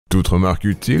Toutes remarques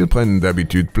utiles prennent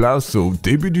d'habitude place au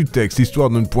début du texte. Histoire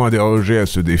de ne point déroger à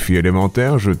ce défi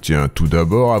élémentaire, je tiens tout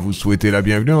d'abord à vous souhaiter la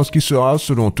bienvenue en ce qui sera,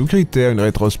 selon tout critère, une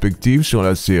rétrospective sur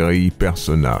la série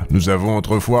Perusona. Nous avons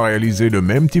autrefois réalisé le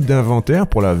même type d'inventaire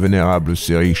pour la vénérable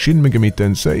série Shin Megami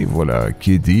Tensei. Voilà,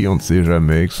 qui est dit, on ne sait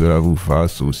jamais que cela vous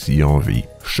fasse aussi envie.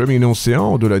 Cheminons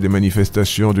au-delà des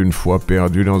manifestations d'une foi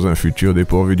perdue dans un futur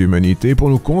dépourvu d'humanité pour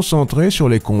nous concentrer sur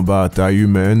les combats à taille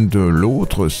humaine de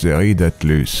l'autre série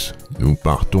d'Atlus. Nous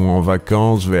partons en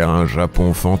vacances vers un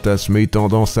Japon fantasmé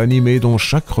tendance animée dont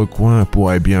chaque recoin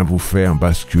pourrait bien vous faire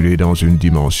basculer dans une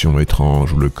dimension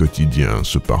étrange où le quotidien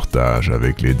se partage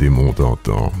avec les démons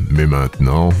d'antan. Mais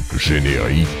maintenant,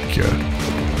 générique.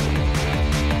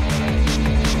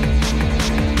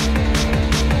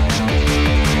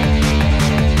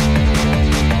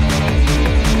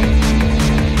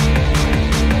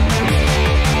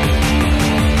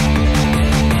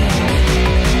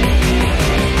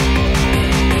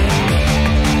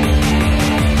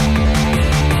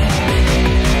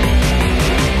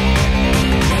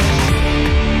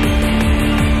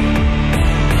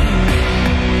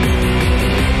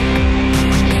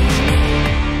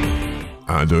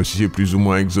 Un dossier plus ou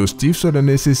moins exhaustif, cela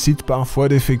nécessite parfois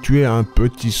d'effectuer un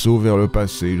petit saut vers le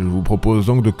passé. Je vous propose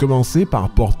donc de commencer par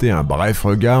porter un bref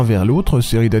regard vers l'autre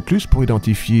série d'Atlus pour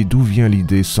identifier d'où vient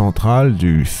l'idée centrale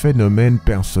du phénomène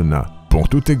Perusona. Pour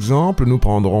tout exemple, nous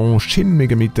prendrons Shin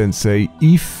Megami Tensei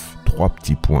If. 3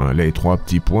 petits points. Les 3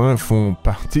 petits points font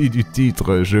partie du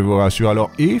titre, je vous rassure.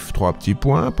 Alors, If, 3 petits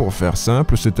points, pour faire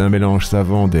simple, c'est un mélange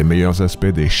savant des meilleurs aspects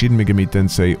des Shin Megami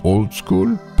Tensei Old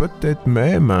School, peut-être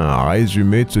même un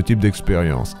résumé de ce type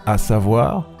d'expérience, à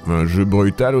savoir un jeu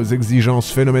brutal aux exigences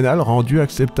phénoménales rendu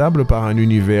acceptable par un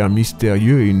univers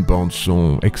mystérieux et une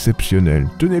bande-son exceptionnelle.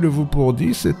 Tenez-le-vous pour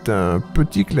dit, c'est un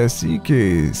petit classique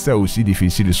et ça aussi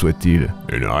difficile soit-il.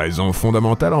 Une raison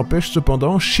fondamentale empêche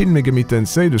cependant Shin Megami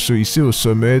Tensei de se hisser au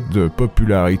sommet de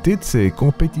popularité de ses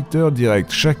compétiteurs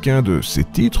directs. Chacun de ces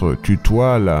titres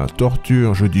tutoie la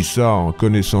torture, je dis ça en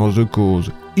connaissance de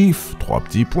cause. If, 3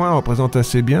 petits points, représente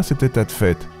assez bien cet état de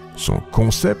fait. Son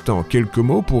concept, en quelques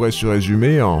mots, pourrait se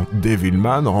résumer en «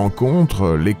 Devilman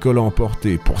rencontre l'école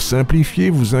emportée ». Pour simplifier,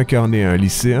 vous incarnez un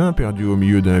lycéen perdu au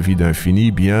milieu d'un vide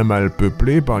infini bien mal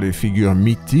peuplé par les figures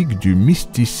mythiques du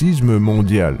mysticisme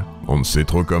mondial. On ne sait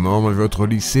trop comment, mais votre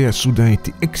lycée a soudain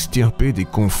été extirpé des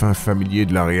confins familiers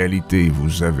de la réalité.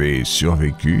 Vous avez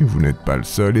survécu, vous n'êtes pas le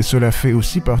seul, et cela fait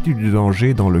aussi partie du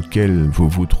danger dans lequel vous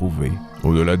vous trouvez.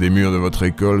 Au-delà des murs de votre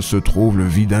école se trouve le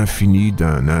vide infini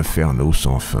d'un inferno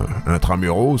sans fin.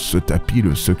 Intramuros se tapit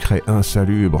le secret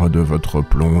insalubre de votre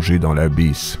plongée dans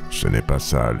l'abysse. Ce n'est pas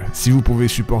sale. Si vous pouvez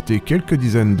supporter quelques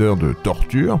dizaines d'heures de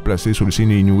torture placées sous le signe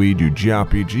inouï du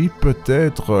JRPG,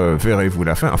 peut-être verrez-vous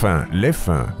la fin. Enfin, les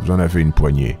fins, vous en avez une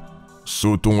poignée.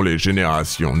 Sautons les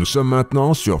générations. Nous sommes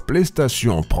maintenant sur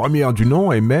PlayStation, première du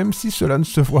nom, et même si cela ne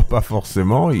se voit pas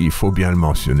forcément, il faut bien le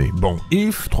mentionner. Bon,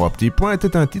 If, 3 petits points,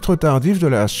 était un titre tardif de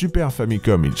la Super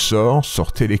Famicom. Il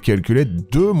sortez les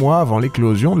calculettes 2 mois avant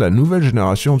l'éclosion de la nouvelle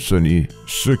génération de Sony.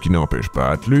 Ce qui n'empêche pas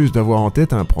Atlus d'avoir en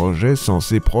tête un projet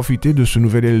censé profiter de ce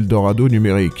nouvel Eldorado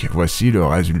numérique. Voici le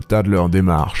résultat de leur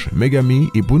démarche. Megami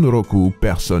et Bunroku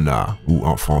Perusona, ou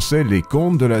en français, les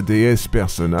contes de la déesse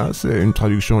Perusona, c'est une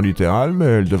traduction littérale, mais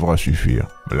elle devra suffire.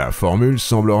 La formule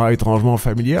semblera étrangement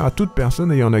familière à toute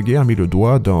personne ayant naguère mis le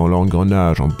doigt dans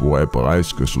l'engrenage. On pourrait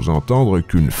presque sous-entendre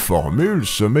qu'une formule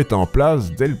se met en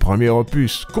place dès le premier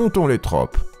opus. Comptons les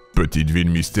tropes. Petite ville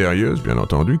mystérieuse, bien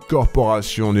entendu,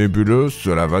 corporation nébuleuse,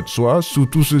 cela va de soi. Sous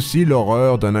tout ceci,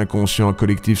 l'horreur d'un inconscient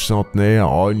collectif centenaire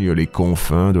rogne les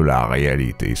confins de la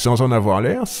réalité. Sans en avoir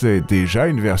l'air, c'est déjà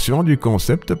une version du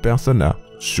concept Perusona.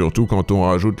 Surtout quand on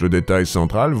rajoute le détail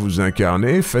central, vous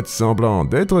incarnez, faites semblant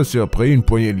d'être surpris, une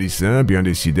poignée de lycéens bien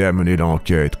décidés à mener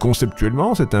l'enquête.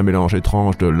 Conceptuellement, c'est un mélange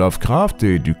étrange de Lovecraft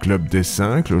et du Club des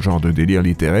 5, le genre de délire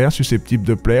littéraire susceptible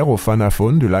de plaire aux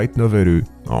fanaphones du light novel.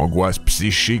 Angoisse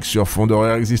psychique sur fond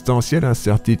d'horreur existentielle,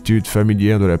 incertitude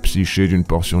familière de la psyché d'une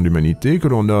portion d'humanité que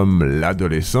l'on nomme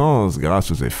l'adolescence grâce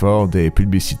aux efforts des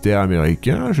publicitaires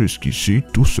américains. Jusqu'ici,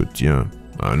 tout se tient.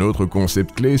 Un autre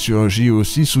concept clé surgit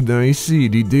aussi soudain ici,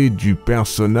 l'idée du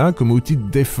persona comme outil de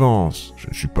défense. Je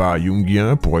ne suis pas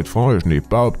jungien pour être franc et je n'ai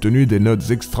pas obtenu des notes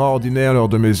extraordinaires lors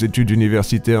de mes études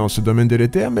universitaires en ce domaine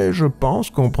délétère, mais je pense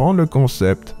comprendre le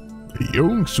concept.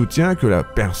 Jung soutient que la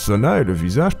persona est le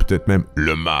visage, peut-être même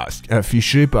le masque,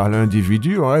 affiché par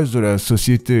l'individu au reste de la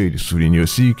société. Il souligne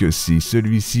aussi que si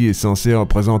celui-ci est censé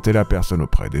représenter la personne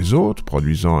auprès des autres,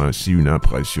 produisant ainsi une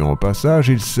impression au passage,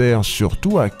 il sert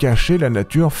surtout à cacher la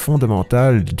nature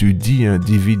fondamentale du dit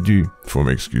individu. Faut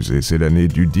m'excuser, c'est l'année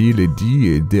du dit, les dits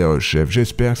et des rechefs.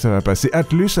 J'espère que ça va passer.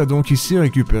 Atlus a donc ici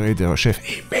récupéré des rechefs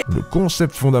et le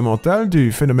concept fondamental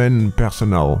du phénomène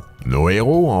personnel. Nos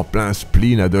héros, en plein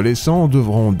spleen adolescent,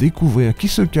 devront découvrir qui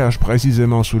se cache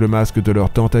précisément sous le masque de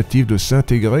leur tentative de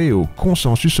s'intégrer au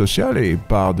consensus social et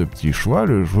par de petits choix,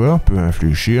 le joueur peut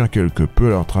infléchir quelque peu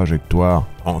leur trajectoire.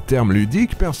 En termes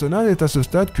ludiques, Persona n'est à ce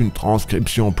stade qu'une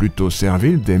transcription plutôt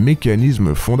servile des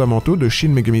mécanismes fondamentaux de Shin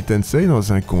Megami Tensei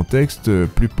dans un contexte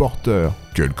plus porteur.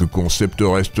 Quelques concepts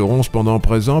resteront cependant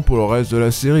présents pour le reste de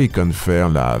la série, comme faire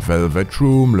la Velvet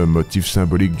Room, le motif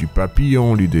symbolique du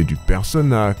papillon, l'idée du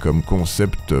persona, comme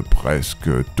concept presque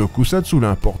tokusatsu,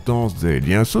 l'importance des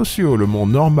liens sociaux, le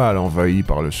monde normal envahi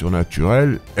par le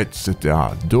surnaturel, etc.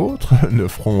 D'autres ne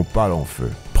feront pas long feu.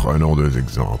 Prenons deux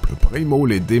exemples. Primo,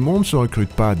 les démons ne se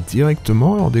recrutent pas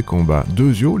directement lors des combats.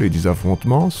 Deuxio, les 10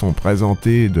 affrontements sont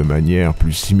présentés de manière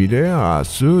plus similaire à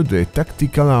ceux des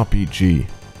Tactical RPG.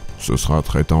 Ce sera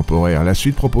très temporaire. La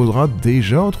suite proposera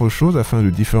déjà autre chose afin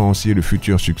de différencier le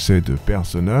futur succès de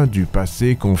Persona du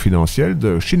passé confidentiel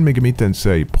de Shin Megami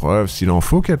Tensei. Preuve, s'il en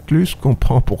faut, qu'Atlus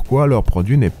comprend pourquoi leur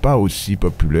produit n'est pas aussi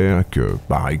populaire que,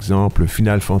 par exemple,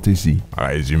 Final Fantasy.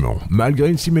 Résumons. Malgré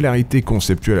une similarité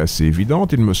conceptuelle assez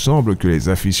évidente, il me semble que les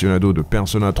aficionados de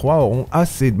Persona 3 auront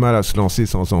assez de mal à se lancer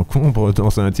sans encombre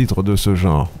dans un titre de ce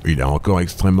genre. Il est encore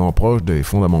extrêmement proche des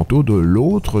fondamentaux de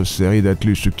l'autre série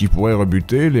d'Atlus, ce qui pourrait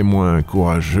rebuter les moins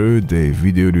courageux des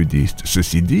vidéoludistes.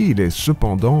 Ceci dit, il est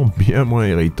cependant bien moins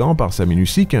irritant par sa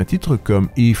minutie qu'un titre comme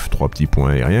If, 3 petits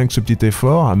points, et rien que ce petit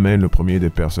effort amène le premier des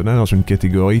personnages dans une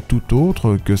catégorie tout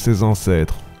autre que ses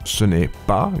ancêtres. Ce n'est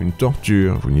pas une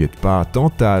torture, vous n'y êtes pas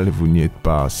Tantal, vous n'y êtes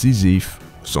pas Sisyphe.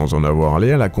 Sans en avoir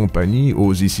l'air, la compagnie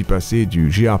ose ici passer du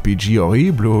JRPG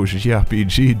horrible au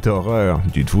JRPG d'horreur.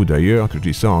 Dites-vous d'ailleurs que je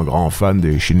dis ça en grand fan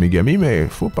des Shin Megami, mais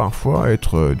faut parfois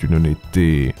être d'une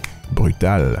honnêteté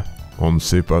brutale. On ne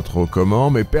sait pas trop comment,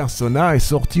 mais Persona est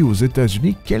sorti aux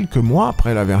États-Unis quelques mois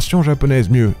après la version japonaise.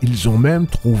 Mieux, ils ont même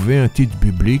trouvé un titre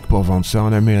biblique pour vendre ça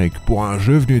en Amérique. Pour un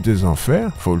jeu venu des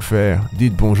enfers, faut le faire.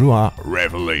 Dites bonjour à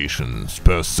Revelations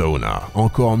Persona.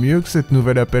 Encore mieux que cette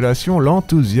nouvelle appellation,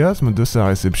 l'enthousiasme de sa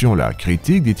réception. La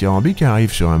critique dithyrambique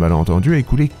arrive sur un malentendu à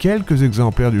écouler quelques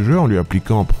exemplaires du jeu en lui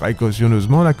appliquant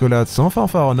précautionneusement l'accolade sans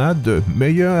fanfaronnade de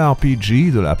meilleur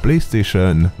RPG de la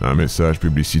PlayStation. Un message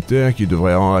publicitaire qui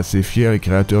devrait rendre assez fiers les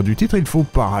créateurs du titre. Il faut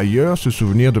par ailleurs se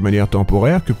souvenir de manière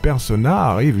temporaire que Persona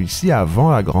arrive ici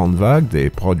avant la grande vague des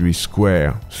produits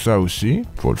Square. Ça aussi,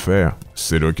 faut le faire.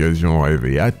 C'est l'occasion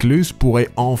rêvée. Atlus pourrait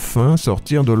enfin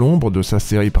sortir de l'ombre de sa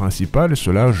série principale, et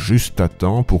cela juste à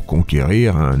temps pour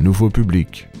conquérir un nouveau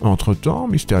public. Entre-temps,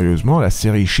 mystérieusement, la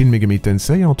série Shin Megami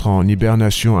Tensei entre en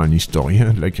hibernation. Un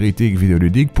historien de la critique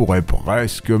vidéoludique pourrait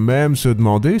presque même se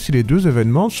demander si les deux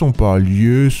événements ne sont pas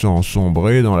liés sans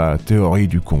sombrer dans la théorie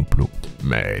du complot.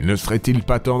 Mais ne serait-il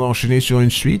pas temps d'enchaîner sur une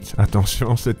suite?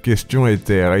 Attention, cette question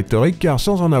était rhétorique car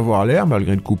sans en avoir l'air,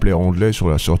 malgré le couplet rondelet sur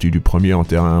la sortie du premier en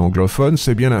terrain anglophone,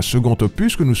 c'est bien un second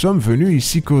opus que nous sommes venus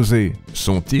ici causer.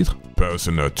 Son titre?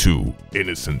 Persona 2,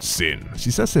 Innocent Sin.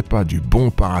 Si ça c'est pas du bon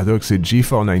paradoxe et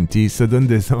G490, ça donne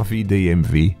des envies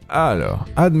d'AMV. Alors,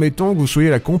 admettons que vous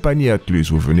soyez la compagnie Atlus,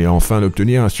 vous venez enfin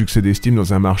d'obtenir un succès d'estime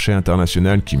dans un marché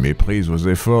international qui méprise vos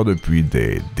efforts depuis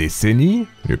des décennies.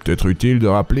 Il est peut-être utile de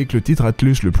rappeler que le titre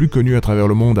Atlus le plus connu à travers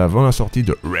le monde avant la sortie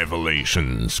de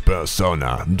Revelations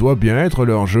Persona doit bien être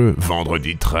leur jeu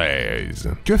Vendredi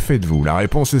 13. Que faites-vous? La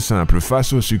réponse est simple,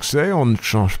 face au succès, on ne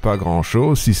change pas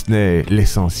grand-chose si ce n'est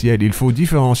l'essentiel. Il faut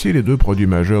différencier les deux produits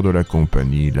majeurs de la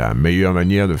compagnie. La meilleure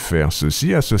manière de faire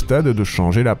ceci à ce stade est de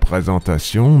changer la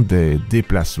présentation des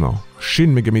déplacements. Shin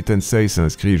Megami Tensei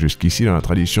s'inscrit jusqu'ici dans la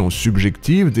tradition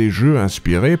subjective des jeux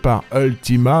inspirés par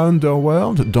Ultima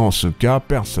Underworld. Dans ce cas,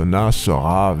 Persona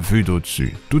sera vu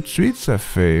d'au-dessus. Tout de suite, ça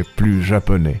fait plus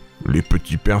japonais. Les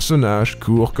petits personnages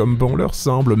courent comme bon leur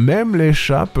semble, même les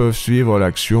chats peuvent suivre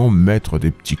l'action, mettre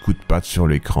des petits coups de patte sur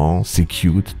l'écran, c'est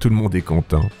cute, tout le monde est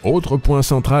content. Autre point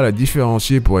central à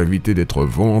différencier pour éviter d'être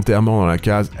volontairement dans la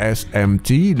case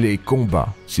SMT, les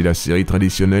combats. Si la série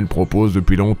traditionnelle propose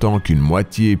depuis longtemps qu'une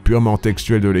moitié purement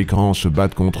textuelle de l'écran se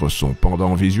batte contre son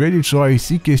pendant visuel, il sera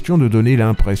ici question de donner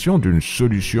l'impression d'une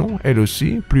solution, elle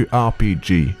aussi, plus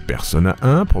RPG. Persona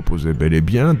 1 proposait bel et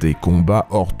bien des combats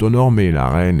orthonormés,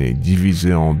 l'arène est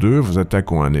divisée en deux, vos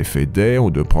attaques ont un effet d'air ou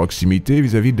de proximité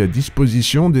vis-à-vis de la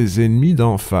disposition des ennemis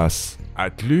d'en face.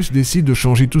 Atlus décide de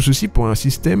changer tout ceci pour un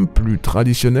système plus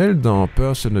traditionnel dans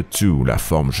Persona 2. La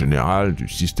forme générale du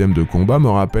système de combat me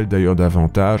rappelle d'ailleurs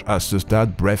davantage à ce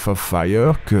stade Breath of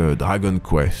Fire que Dragon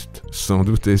Quest. Sans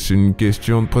doute est-ce une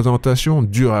question de présentation,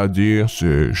 dur à dire,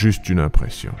 c'est juste une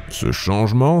impression. Ce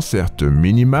changement, certes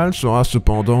minimal, sera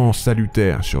cependant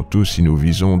salutaire, surtout si nous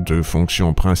visons deux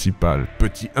fonctions principales.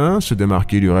 Petit 1, se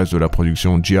démarquer du reste de la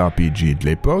production JRPG de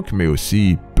l'époque, mais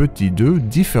aussi Petit 2,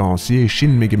 différencier Shin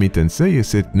Megami Tensei et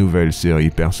cette nouvelle série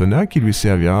Perusona qui lui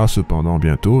servira cependant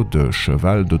bientôt de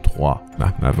cheval de Troie.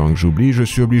 Avant que j'oublie, je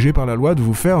suis obligé par la loi de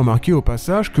vous faire remarquer au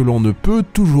passage que l'on ne peut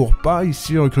toujours pas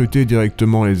ici recruter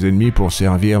directement les ennemis pour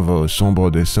servir vos sombres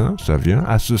dessins, ça vient.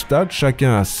 À ce stade,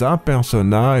 chacun a sa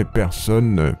persona et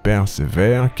personne ne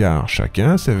persévère car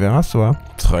chacun sévère à soi.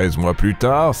 13 mois plus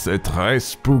tard, c'est très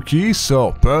spooky,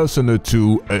 sort Persona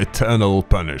 2 Eternal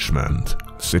Punishment.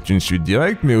 C'est une suite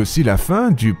directe, mais aussi la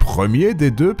fin du premier des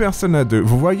deux Persona 2.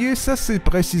 Vous voyez, ça c'est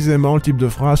précisément le type de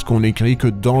phrase qu'on écrit que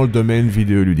dans le domaine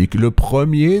vidéoludique. Le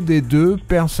premier des deux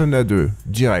Persona 2.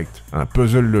 Direct. Un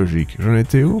puzzle logique. J'en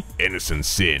étais où? Innocent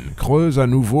Sin creuse à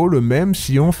nouveau le même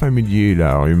sillon familier.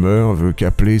 La rumeur veut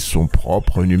qu'appeler son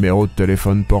propre numéro de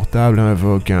téléphone portable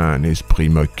invoque un esprit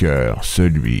moqueur,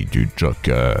 celui du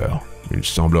Joker. Il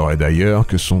semblerait d'ailleurs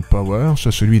que son power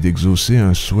soit celui d'exaucer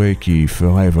un souhait qui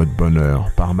ferait votre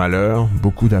bonheur. Par malheur,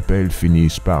 beaucoup d'appels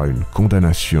finissent par une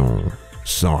condamnation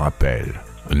sans rappel.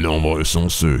 Nombreux sont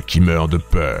ceux qui meurent de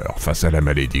peur face à la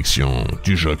malédiction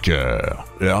du Joker.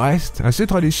 Le reste, assez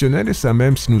traditionnel, et ça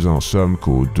même si nous en sommes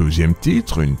qu'au deuxième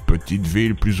titre, une petite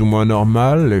ville plus ou moins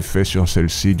normale, l'effet sur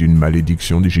celle-ci d'une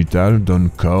malédiction digitale donne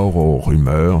corps aux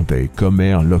rumeurs des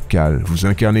commères locales. Vous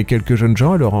incarnez quelques jeunes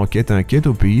gens et leur enquête inquiète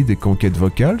au pays des conquêtes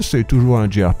vocales, c'est toujours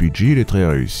un JRPG, il est très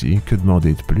réussi, que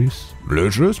demander de plus? Le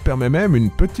jeu se permet même une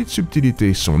petite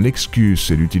subtilité. Son excuse,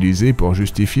 c'est l'utiliser pour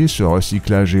justifier ce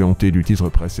recyclage éhonté du titre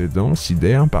précédent,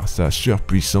 sidère par sa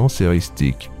surpuissance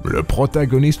heuristique. Le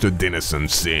protagoniste d'Innocent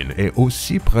Sin est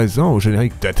aussi présent au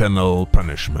générique d'Eternal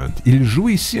Punishment. Il joue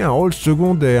ici un rôle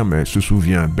secondaire, mais se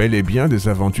souvient bel et bien des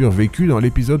aventures vécues dans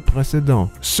l'épisode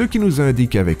précédent. Ce qui nous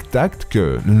indique avec tact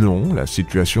que non, la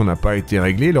situation n'a pas été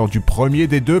réglée lors du premier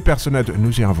des deux personnages.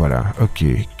 Nous y revoilà, ok,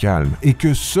 calme. Et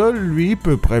que seul lui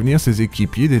peut prévenir ses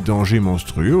équipiers des dangers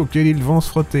monstrueux auxquels ils vont se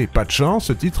frotter. Pas de chance,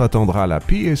 ce titre attendra la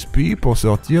PSP pour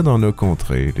sortir dans nos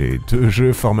contrées. Les deux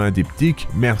jeux forment un diptyque.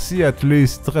 Merci Atlus,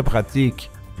 très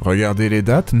pratique. Regardez les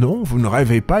dates, non, vous ne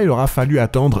rêvez pas, il aura fallu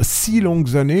attendre 6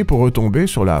 longues années pour retomber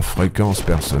sur la fréquence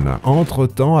Persona.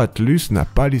 Entre-temps, Atlus n'a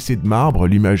pas laissé de marbre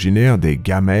l'imaginaire des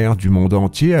gamers du monde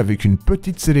entier avec une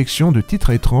petite sélection de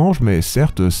titres étranges mais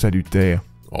certes salutaires.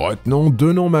 Retenons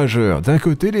deux noms majeurs. D'un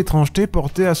côté, l'étrangeté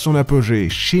portée à son apogée,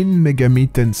 Shin Megami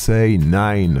Tensei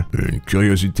 9. Une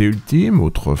curiosité ultime,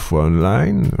 autrefois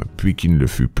online, puis qui ne le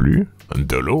fut plus.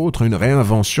 De l'autre, une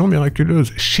réinvention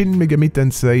miraculeuse, Shin Megami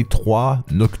Tensei 3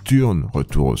 Nocturne,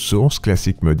 retour aux sources,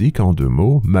 classique modique en 2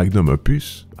 mots, magnum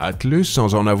opus. Atlus,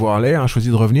 sans en avoir l'air, a choisi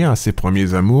de revenir à ses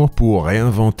premiers amours pour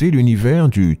réinventer l'univers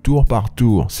du tour par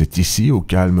tour. C'est ici, au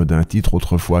calme d'un titre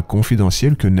autrefois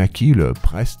confidentiel, que naquit le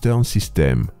Press Turn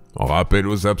System. Rappel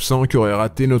aux absents qui auraient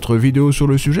raté notre vidéo sur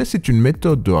le sujet, c'est une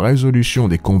méthode de résolution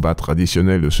des combats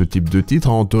traditionnels de ce type de titre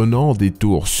en donnant des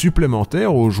tours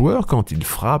supplémentaires aux joueurs quand ils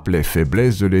frappent les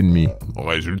faiblesses de l'ennemi.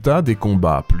 Résultat, des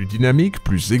combats plus dynamiques,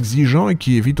 plus exigeants et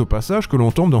qui évitent au passage que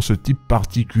l'on tombe dans ce type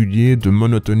particulier de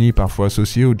monotonie parfois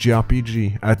associée au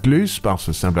JRPG. Atlus, par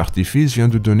ce simple artifice, vient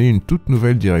de donner une toute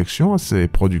nouvelle direction à ses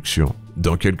productions.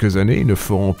 Dans quelques années, ils ne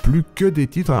feront plus que des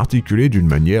titres articulés d'une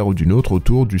manière ou d'une autre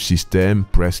autour du système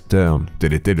Press Turn.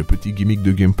 Tel était le petit gimmick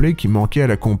de gameplay qui manquait à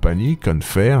la compagnie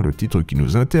Confer, le titre qui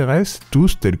nous intéresse,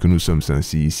 tous tels que nous sommes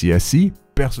ainsi ici assis,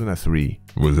 Persona 3.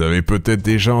 Vous avez peut-être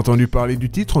déjà entendu parler du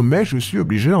titre, mais je suis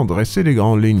obligé d'en dresser les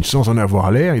grandes lignes. Sans en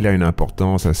avoir l'air, il a une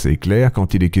importance assez claire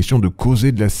quand il est question de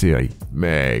causer de la série.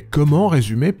 Mais comment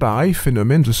résumer pareil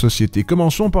phénomène de société?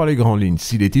 Commençons par les grandes lignes.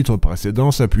 Si les titres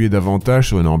précédents s'appuyaient davantage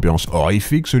sur une ambiance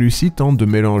horrifique, celui-ci tente de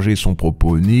mélanger son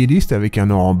propos nihiliste avec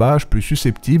un enrobage plus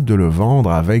susceptible de le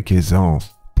vendre avec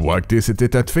aisance. Pour acter cet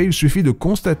état de fait, il suffit de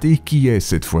constater qui est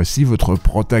cette fois-ci votre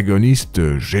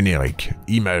protagoniste générique.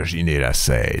 Imaginez la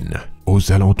scène.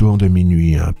 Aux alentours de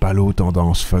minuit, un palo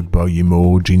tendance fuckboy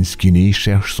emo, jean skinny,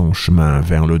 cherche son chemin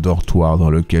vers le dortoir dans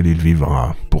lequel il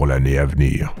vivra pour l'année à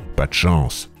venir. Pas de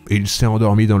chance. Il s'est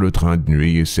endormi dans le train de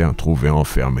nuit et s'est retrouvé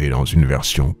enfermé dans une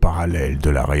version parallèle de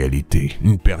la réalité.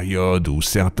 Une période où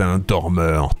certains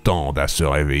dormeurs tendent à se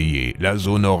réveiller. La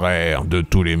zone horaire de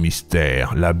tous les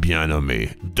mystères, la bien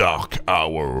nommée Dark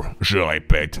Hour. Je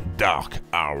répète, Dark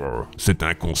Hour. C'est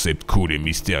un concept cool et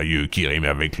mystérieux qui rime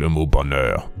avec le mot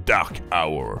bonheur. Dark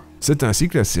Hour. C'est ainsi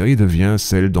que la série devient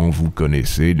celle dont vous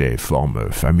connaissez les formes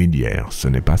familières, ce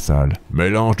n'est pas sale.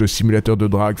 Mélange de simulateur de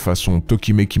drague façon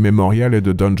Tokimeki Memorial et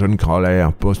de dungeon crawler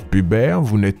post-pubère,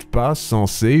 vous n'êtes pas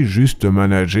censé juste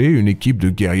manager une équipe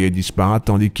de guerriers disparates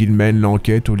tandis qu'ils mènent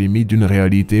l'enquête aux limites d'une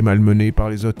réalité malmenée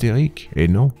par l'ésotérique. Et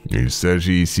non, il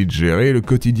s'agit ici de gérer le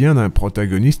quotidien d'un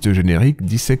protagoniste générique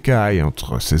d'isekai,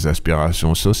 entre ses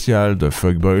aspirations sociales de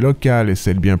fuckboy local et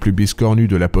celles bien plus biscornues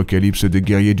de l'apocalypse des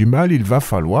guerriers du mal, il va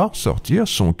falloir sortir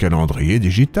son calendrier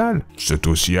digital. C'est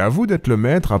aussi à vous d'être le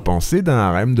maître à penser d'un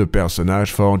harem de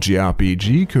personnages fort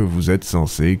JRPG que vous êtes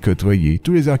censé côtoyer.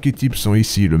 Tous les archétypes sont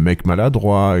ici, le mec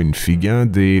maladroit, une fille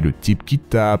guindée, le type qui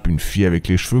tape, une fille avec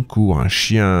les cheveux courts, un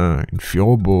chien, une fille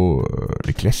robot,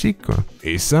 les classiques quoi.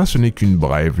 Et ça, ce n'est qu'une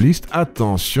brève liste.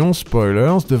 Attention,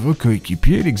 spoilers de vos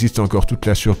coéquipiers, il existe encore toute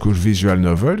la surcouche visual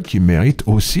novel qui mérite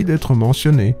aussi d'être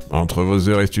mentionnée. Entre vos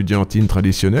heures estudiantines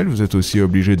traditionnelles, vous êtes aussi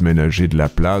obligé de ménager de la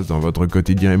place dans votre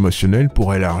quotidien émotionnel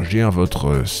pour élargir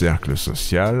votre cercle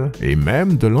social et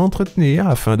même de l'entretenir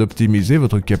afin d'optimiser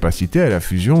votre capacité à la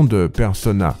fusion de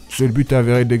Perusona. C'est le but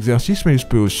avéré de l'exercice, mais il se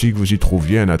peut aussi que vous y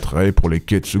trouviez un attrait pour les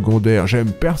quêtes secondaires.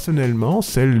 J'aime personnellement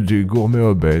celle du gourmet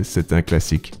obèse, c'est un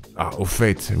classique. Ah, au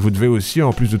fait, vous devez aussi,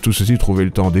 en plus de tout ceci, trouver le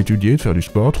temps d'étudier, de faire du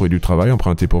sport, trouver du travail,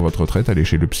 emprunter pour votre retraite, aller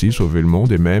chez le psy, sauver le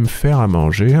monde et même faire à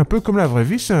manger. Un peu comme la vraie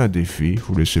vie, c'est un défi,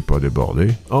 vous laissez pas déborder.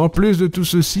 En plus de tout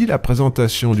ceci, la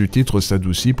présentation du titre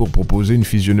s'adoucit pour proposer une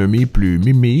physionomie plus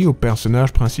mimi aux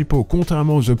personnages principaux.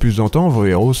 Contrairement aux opus d'antan, vos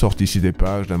héros sortent ici des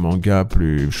pages d'un manga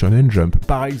plus shonen jump.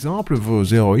 Par exemple, vos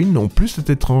héroïnes n'ont plus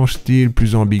cet étrange style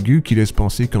plus ambigu qui laisse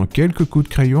penser qu'en quelques coups de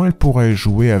crayon, elles pourraient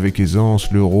jouer avec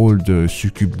aisance le rôle de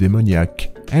succube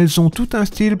démoniaque. Elles ont tout un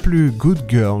style plus good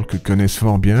girl que connaissent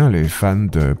fort bien les fans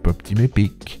de pop team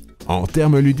épique. En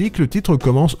termes ludiques, le titre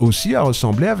commence aussi à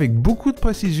ressembler avec beaucoup de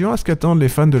précision à ce qu'attendent les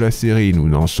fans de la série. Nous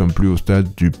n'en sommes plus au stade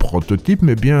du prototype,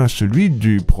 mais bien à celui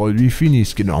du produit fini,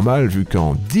 ce qui est normal vu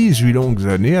qu'en 18 longues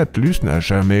années, Atlus n'a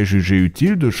jamais jugé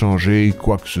utile de changer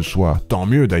quoi que ce soit. Tant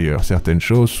mieux d'ailleurs, certaines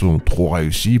choses sont trop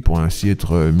réussies pour ainsi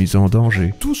être mises en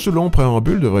danger. Tout ce long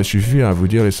préambule devrait suffire à vous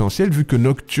dire l'essentiel vu que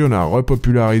Nocturne a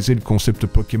repopularisé le concept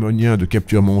pokémonien de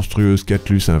capture monstrueuse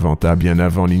qu'Atlus inventa bien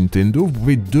avant Nintendo. Vous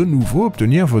pouvez de nouveau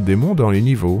obtenir vos démons dans les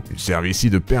niveaux. Il sert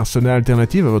ici de persona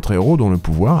alternative à votre héros dont le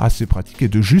pouvoir assez pratique est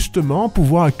de justement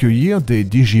pouvoir accueillir des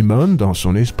Digimon dans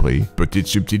son esprit. Petite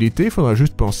subtilité, il faudra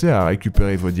juste penser à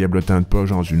récupérer vos diablotins de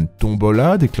poche dans une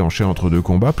tombola déclenchée entre deux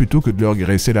combats plutôt que de leur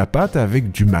graisser la patte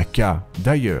avec du maca.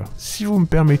 D'ailleurs, si vous me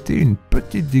permettez une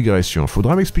petite digression,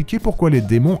 faudra m'expliquer pourquoi les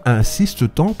démons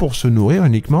insistent tant pour se nourrir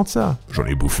uniquement de ça. J'en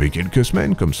ai bouffé quelques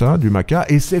semaines comme ça, du maca,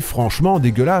 et c'est franchement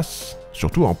dégueulasse.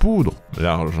 Surtout en poudre.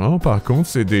 L'argent, par contre,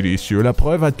 c'est délicieux. La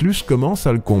preuve, Atlus commence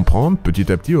à le comprendre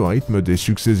petit à petit au rythme des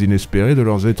succès inespérés de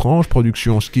leurs étranges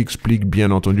productions, ce qui explique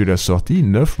bien entendu la sortie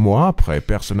 9 mois après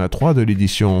Persona 3 de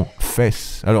l'édition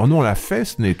FES. Alors non, la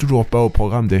FES n'est toujours pas au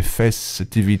programme des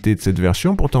festivités de cette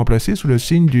version, pourtant placée sous le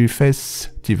signe du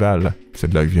festival. C'est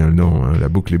de là que vient le nom, hein, la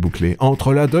boucle est bouclée.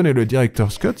 Entre la donne et le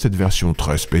Director's Cut, cette version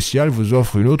très spéciale vous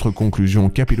offre une autre conclusion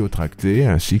capillotractée,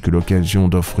 ainsi que l'occasion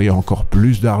d'offrir encore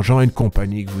plus d'argent à une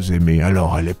compagnie que vous aimez.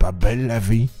 Alors, elle est pas belle la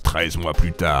vie? 13 mois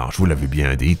plus tard, je vous l'avais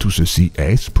bien dit, tout ceci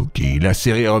est spooky. La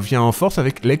série revient en force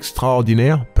avec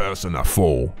l'extraordinaire Persona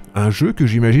 4. Un jeu que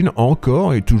j'imagine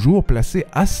encore et toujours placé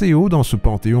assez haut dans ce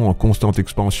panthéon en constante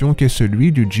expansion qu'est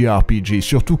celui du JRPG,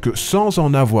 surtout que sans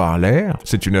en avoir l'air,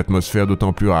 c'est une atmosphère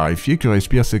d'autant plus raréfiée que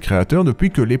respirent ses créateurs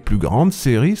depuis que les plus grandes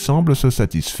séries semblent se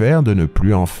satisfaire de ne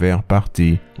plus en faire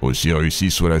partie. Aussi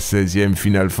réussi soit la 16e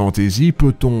Final Fantasy,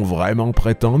 peut-on vraiment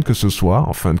prétendre que ce soit,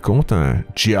 en fin de compte, un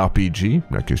JRPG?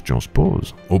 La question se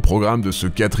pose. Au programme de ce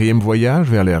 4e voyage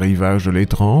vers les rivages de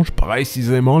l'étrange,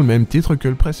 précisément le même titre que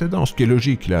le précédent, ce qui est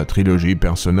logique. La trilogie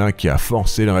Persona qui a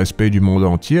forcé le respect du monde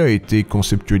entier a été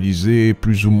conceptualisée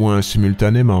plus ou moins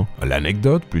simultanément.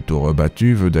 L'anecdote, plutôt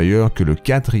rebattue, veut d'ailleurs que le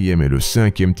 4e et le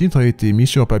 5e titre aient été mis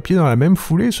sur papier dans la même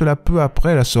foulée, cela peu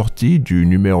après la sortie du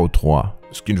numéro 3.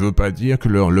 Ce qui ne veut pas dire que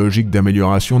leur logique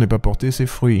d'amélioration n'ait pas porté ses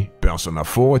fruits. Persona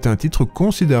 4 est un titre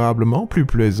considérablement plus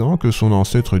plaisant que son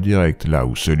ancêtre direct, là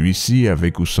où celui-ci,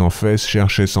 avec ou sans fesses,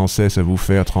 cherchait sans cesse à vous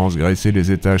faire transgresser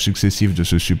les étages successifs de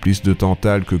ce supplice de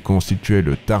tantale que constituait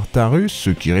le Tartarus, ce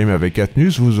qui rime avec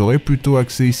Atlus, vous aurez plutôt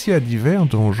accès ici à divers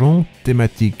donjons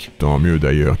thématiques. Tant mieux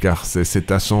d'ailleurs, car c'est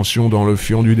cette ascension dans le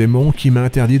fion du démon qui m'a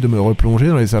interdit de me replonger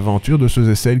dans les aventures de ceux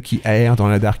et celles qui errent dans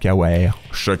la Dark Hour.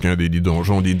 Chacun des 10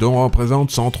 donjons, dis donc, représente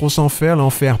sans trop s'en faire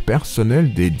l'enfer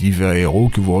personnel des divers héros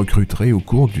que vous recruterez au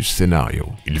cours du scénario.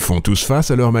 Ils font tous face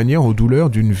à leur manière aux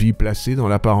douleurs d'une vie placée dans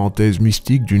la parenthèse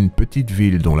mystique d'une petite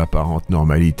ville dont l'apparente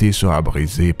normalité sera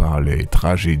brisée par les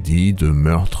tragédies de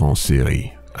meurtre en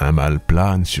série. Un mal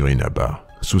plane sur Inaba.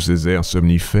 Sous ses airs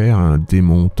somnifères, un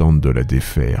démon tente de la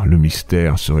défaire. Le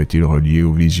mystère serait-il relié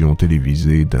aux visions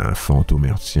télévisées d'un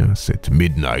fantomertien, cette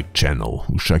Midnight Channel,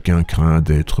 où chacun craint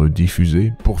d'être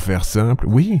diffusé? Pour faire simple,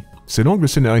 oui, c'est l'angle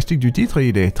scénaristique du titre et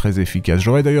il est très efficace.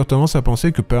 J'aurais d'ailleurs tendance à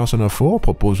penser que Perusona 4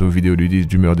 propose aux vidéoludistes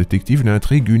d'humeur détective une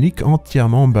intrigue unique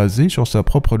entièrement basée sur sa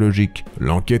propre logique.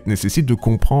 L'enquête nécessite de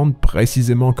comprendre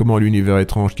précisément comment l'univers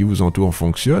étrange qui vous entoure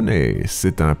fonctionne et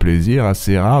c'est un plaisir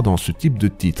assez rare dans ce type de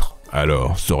titre.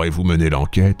 Alors, saurez-vous mener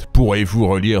l'enquête? Pourrez-vous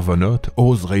relire vos notes?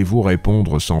 Oserez-vous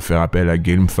répondre sans faire appel à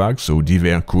GameFAQs aux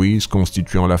divers quiz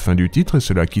constituant la fin du titre, et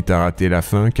cela quitte à rater la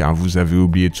fin car vous avez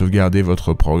oublié de sauvegarder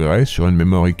votre progrès sur une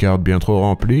memory card bien trop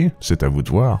remplie? C'est à vous de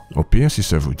voir. Au pire, si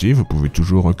ça vous dit, vous pouvez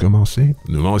toujours recommencer.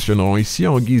 Nous mentionnerons ici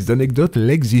en guise d'anecdote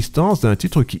l'existence d'un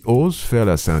titre qui ose faire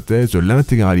la synthèse de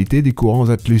l'intégralité des courants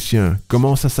atlusiens.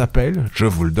 Comment ça s'appelle? Je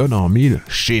vous le donne en mille.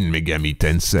 Shin Megami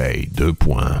Tensei,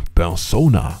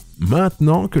 Perusona.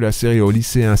 Maintenant que la série aux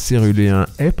lycéens céruléens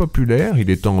est populaire,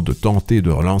 il est temps de tenter de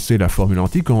relancer la formule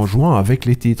antique en jouant avec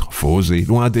les titres. Faut oser.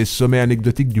 Loin des sommets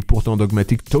anecdotiques du pourtant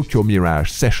dogmatique Tokyo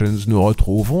Mirage Sessions, nous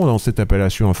retrouvons dans cette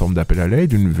appellation en forme d'appel à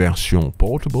l'aide une version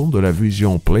portable de la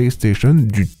vision PlayStation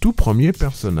du tout premier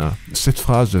Perusona. Cette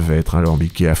phrase devait être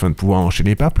alambiquée afin de pouvoir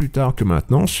enchaîner pas plus tard que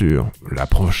maintenant sur la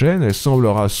prochaine. Elle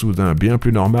semblera soudain bien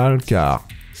plus normale car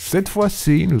cette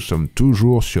fois-ci, nous sommes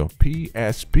toujours sur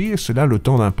PSP et cela le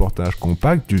temps d'un portage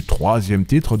compact du troisième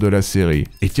titre de la série.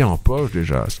 Et tient en poche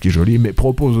déjà, ce qui est joli, mais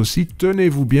propose aussi,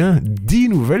 tenez-vous bien, 10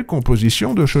 nouvelles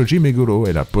compositions de Shoji Meguro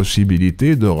et la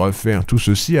possibilité de refaire tout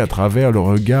ceci à travers le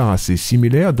regard assez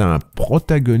similaire d'un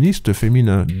protagoniste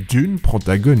féminin, d'une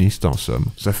protagoniste en somme.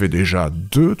 Ça fait déjà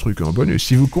 2 trucs en bonus.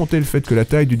 Si vous comptez le fait que la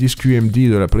taille du disque UMD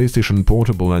de la PlayStation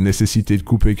Portable a nécessité de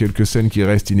couper quelques scènes qui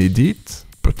restent inédites,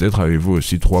 peut-être avez-vous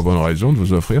aussi 3 bonnes raisons de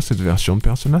vous offrir cette version de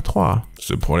Persona 3.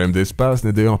 Ce problème d'espace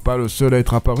n'est d'ailleurs pas le seul à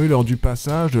être apparu lors du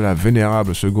passage de la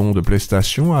vénérable seconde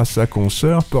PlayStation à sa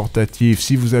console portative.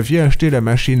 Si vous aviez acheté la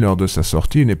machine lors de sa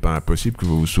sortie, il n'est pas impossible que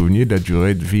vous vous souveniez de la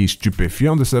durée de vie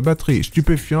stupéfiante de sa batterie.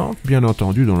 Stupéfiante, bien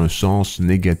entendu dans le sens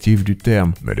négatif du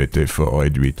terme, mais elle était fort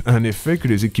réduite. Un effet que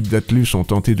les équipes d'Atlus ont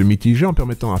tenté de mitiger en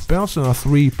permettant à Persona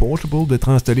 3 Portable d'être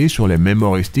installé sur les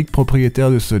memory sticks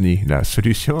propriétaires de Sony. La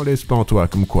solution laisse pantois,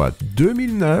 comme quoi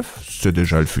 2009, c'est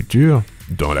déjà le futur.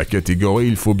 Dans la catégorie,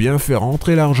 il faut bien faire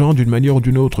entrer l'argent d'une manière ou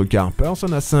d'une autre, car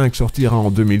Persona 5 sortira en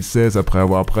 2016 après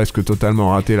avoir presque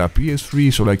totalement raté la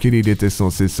PS3 sur laquelle il était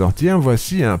censé sortir.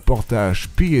 Voici un portage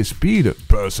PSP de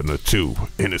Persona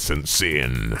 2, Innocent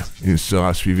Sin. Il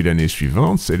sera suivi l'année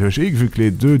suivante, c'est logique vu que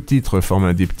les 2 titres forment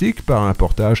un diptyque par un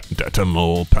portage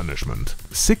Eternal Punishment.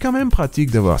 C'est quand même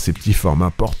pratique d'avoir ces petits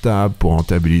formats portables pour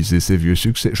rentabiliser ces vieux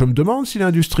succès. Je me demande si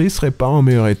l'industrie serait pas en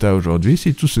meilleur état aujourd'hui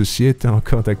si tout ceci était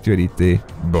encore d'actualité.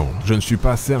 Bon, je ne suis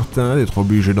pas certain d'être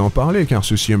obligé d'en parler car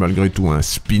ceci est malgré tout un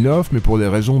spin-off, mais pour des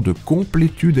raisons de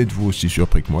complétude, êtes-vous aussi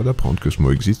surpris que moi d'apprendre que ce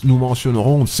mot existe? Nous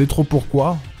mentionnerons, c'est trop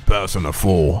pourquoi, Persona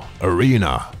 4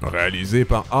 Arena, réalisé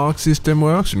par Arc System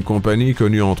Works, une compagnie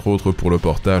connue entre autres pour le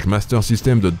portage Master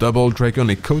System de Double Dragon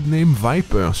et Codename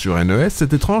Viper sur NES.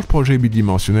 Cet étrange projet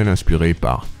bidimensionnel inspiré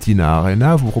par Tina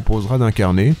Arena vous proposera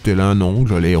d'incarner, tel un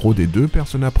ongle, les héros des 2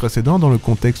 Persona précédents dans le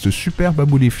contexte super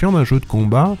baboulifiant d'un jeu de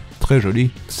combat très joli.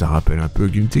 Ça rappelle un peu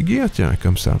Guilty Gear, tiens,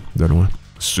 comme ça, de loin.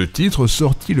 Ce titre,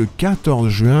 sorti le 14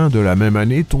 juin de la même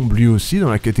année, tombe lui aussi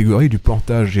dans la catégorie du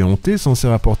portage éhonté, censé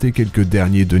rapporter quelques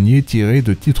derniers deniers tirés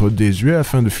de titres désuets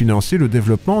afin de financer le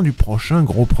développement du prochain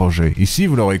gros projet. Ici,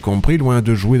 vous l'aurez compris, loin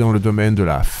de jouer dans le domaine de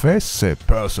la fesse, c'est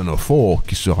Persona 4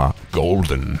 qui sera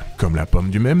golden, comme la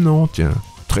pomme du même nom, tiens.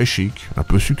 Très chic, un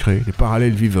peu sucré, les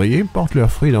parallèles vivriers portent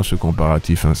leurs fruits dans ce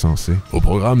comparatif insensé. Au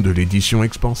programme de l'édition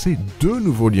expansée, 2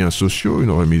 nouveaux liens sociaux,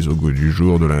 une remise au goût du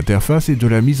jour de l'interface et de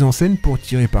la mise en scène pour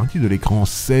tirer parti de l'écran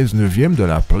 16/9 de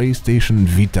la PlayStation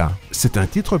Vita. C'est un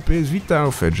titre PS Vita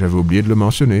au fait, j'avais oublié de le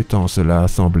mentionner tant cela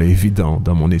semblait évident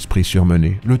dans mon esprit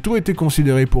surmené. Le tout était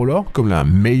considéré pour lors comme la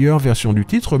meilleure version du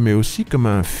titre, mais aussi comme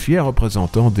un fier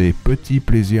représentant des petits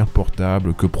plaisirs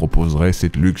portables que proposerait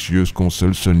cette luxueuse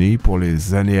console Sony pour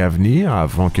les années à venir,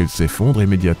 avant qu'elle s'effondre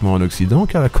immédiatement en Occident,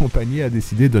 car la compagnie a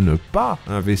décidé de ne pas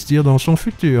investir dans son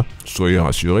futur. Soyez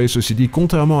rassurés, ceci dit,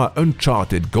 contrairement à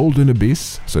Uncharted Golden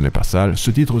Abyss, ce n'est pas sale, ce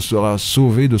titre sera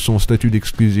sauvé de son statut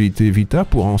d'exclusivité Vita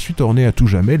pour ensuite orner à tout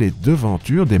jamais les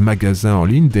devantures des magasins en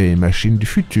ligne des machines du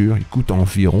futur. Il coûte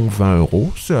environ 20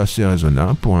 €, c'est assez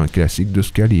raisonnable pour un classique de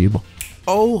ce calibre.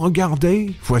 Oh,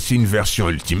 regardez, voici une version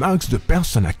Ultimax de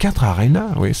Persona 4 Arena.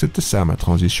 Oui, c'était ça ma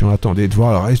transition, attendez de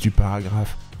voir le reste du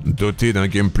paragraphe. Dotée d'un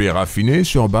gameplay raffiné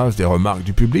sur base des remarques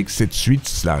du public, cette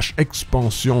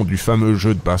suite/expansion du fameux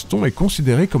jeu de baston est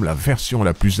considérée comme la version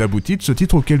la plus aboutie de ce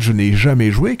titre auquel je n'ai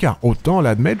jamais joué, car autant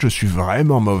l'admettre, je suis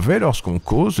vraiment mauvais lorsqu'on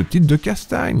cause ce titre de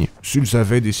castagne. S'ils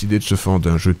avaient décidé de se fendre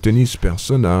d'un jeu de tennis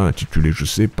Perusona intitulé je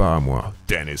sais pas moi,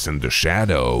 Tennis in the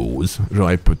Shadows,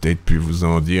 j'aurais peut-être pu vous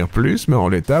en dire plus, mais en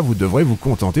l'état vous devrez vous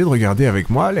contenter de regarder avec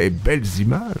moi les belles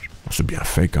images. C'est bien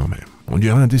fait quand même. On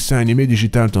dirait un dessin animé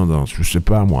digital tendance, je sais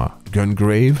pas moi.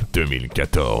 Gungrave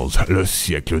 2014, le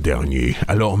siècle dernier,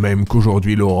 alors même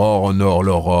qu'aujourd'hui l'aurore honore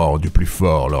l'aurore du plus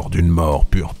fort lors d'une mort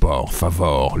pure port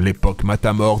favor. L'époque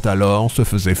matamorte alors se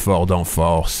faisait fort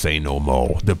d'enfort, say no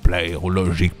more, de plaire aux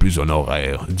logiques plus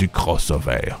honoraires du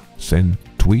crossover. Scène,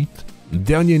 tweet.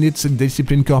 Dernier né de cette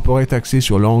discipline corporate axée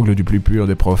sur l'angle du plus pur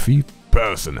des profits,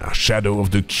 Perusona, Shadow of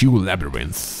the Q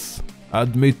Labyrinth.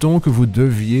 Admettons que vous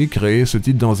deviez créer ce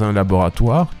titre dans un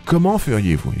laboratoire, comment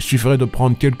feriez-vous? Il suffirait de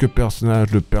prendre quelques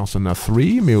personnages de Persona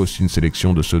 3, mais aussi une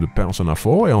sélection de ceux de Persona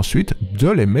 4, et ensuite de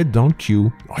les mettre dans le Q.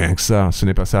 Rien que ça, ce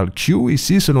n'est pas ça le Q,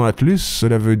 ici selon Atlus,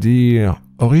 cela veut dire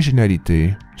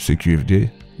originalité, CQFD.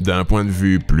 D'un point de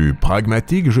vue plus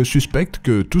pragmatique, je suspecte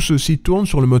que tout ceci tourne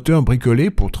sur le moteur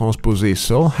bricolé pour transposer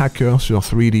Soul Hacker sur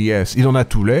 3DS. Il en a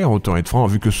tout l'air, autant être franc,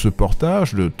 vu que ce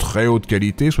portage de très haute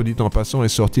qualité, soit dit en passant, est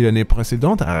sorti l'année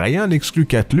précédente, rien n'exclut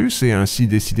qu'Atlus ait ainsi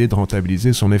décidé de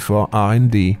rentabiliser son effort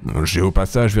R&D. J'ai au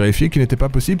passage vérifié qu'il n'était pas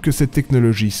possible que cette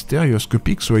technologie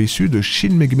stéréoscopique soit issue de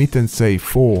Shin Megami Tensei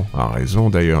 4. A raison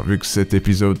d'ailleurs, vu que cet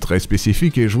épisode très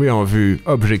spécifique est joué en vue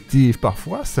objective,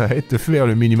 parfois ça aide de faire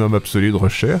le minimum absolu de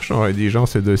recherche en rédigeant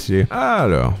ces dossiers.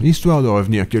 Alors, histoire de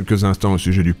revenir quelques instants au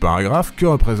sujet du paragraphe, que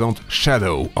représente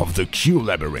Shadow of the Q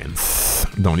Labyrinth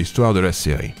dans l'histoire de la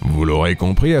série? Vous l'aurez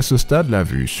compris, à ce stade, la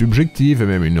vue subjective et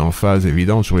même une emphase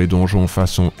évidente sur les donjons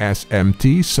façon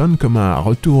SMT sonne comme un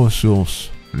retour aux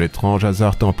sources. L'étrange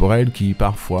hasard temporel qui,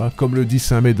 parfois, comme le dit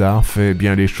Saint Médard, fait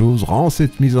bien les choses, rend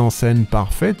cette mise en scène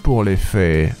parfaite pour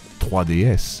l'effet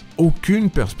 3DS. Aucune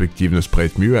perspective ne se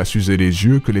prête mieux à s'user les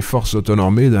yeux que les forces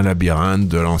autonomées d'un labyrinthe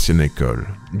de l'ancienne école.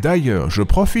 D'ailleurs, je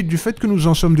profite du fait que nous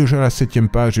en sommes déjà à la 7e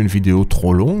page d'une vidéo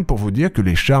trop longue pour vous dire que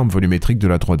les charmes volumétriques de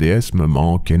la 3DS me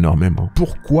manquent énormément.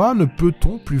 Pourquoi ne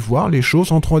peut-on plus voir les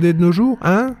choses en 3D de nos jours,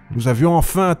 hein? Nous avions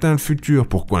enfin atteint le futur,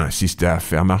 pourquoi insister à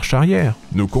faire marche arrière?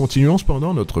 Nous continuons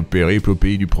cependant notre périple au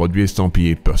pays du produit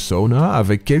estampillé Perusona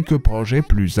avec quelques projets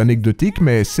plus anecdotiques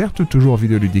mais certes toujours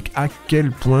vidéoludiques. À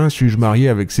quel point suis-je marié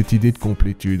avec cette idée de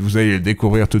complétude? Vous allez le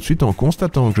découvrir tout de suite en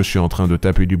constatant que je suis en train de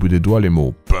taper du bout des doigts les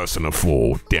mots Persona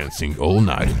 4 Dancing All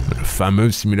Night, le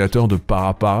fameux simulateur de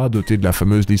para doté de la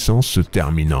fameuse licence se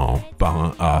terminant par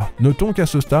un A. Notons qu'à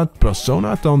ce stade,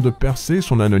 Persona tente de percer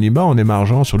son anonymat en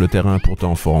émargeant sur le terrain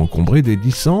pourtant fort encombré des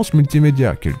licences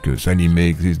multimédia. Quelques animés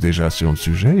existent déjà sur le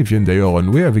sujet et viennent d'ailleurs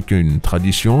renouer avec une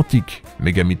tradition antique.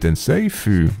 Megami Tensei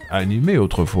fut animé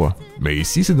autrefois. Mais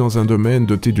ici, c'est dans un domaine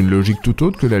doté d'une logique tout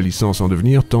autre que la licence en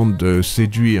devenir tente de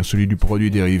séduire, celui du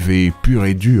produit dérivé pur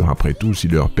et dur. Après tout, si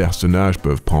leurs personnages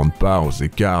peuvent prendre part aux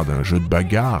écarts d'un jeu de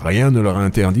bagarre, rien ne leur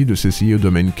interdit de s'essayer au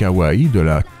domaine kawaii de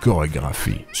la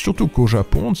chorégraphie. Surtout qu'au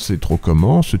Japon, on ne sait trop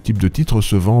comment, ce type de titre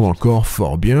se vend encore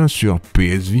fort bien sur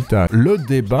PS Vita. Le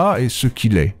débat est ce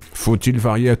qu'il est. Faut-il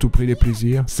varier à tout prix les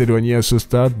plaisirs? S'éloigner à ce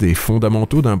stade des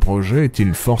fondamentaux d'un projet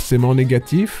est-il forcément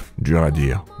négatif? Dur à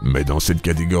dire. Mais dans cette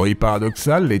catégorie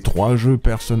paradoxale, les 3 jeux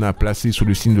Persona placés sous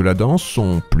le signe de la danse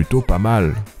sont plutôt pas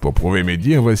mal. Pour prouver mes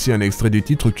dires, voici un extrait du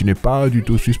titre qui n'est pas du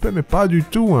tout suspect, mais pas du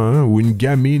tout, hein, où une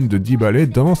gamine de 10 balais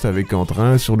danse avec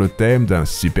entrain sur le thème d'un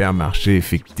supermarché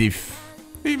fictif.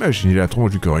 Imaginez la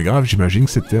tronche du chorégraphe, j'imagine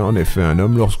que c'était en effet un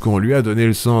homme lorsqu'on lui a donné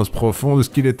le sens profond de ce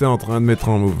qu'il était en train de mettre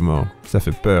en mouvement. Ça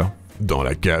fait peur. Dans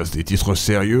la case des titres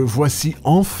sérieux, voici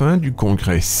enfin du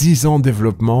concret. 6 ans de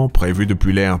développement, prévu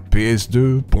depuis l'ère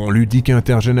PS2, pont ludique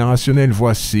intergénérationnel,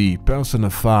 voici Persona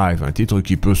 5, un titre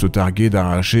qui peut se targuer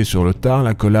d'arracher sur le tard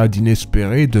l'accolade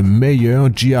inespérée de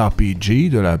meilleur JRPG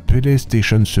de la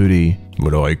PlayStation 3. Vous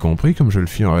l'aurez compris, comme je le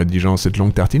fis en rédigeant cette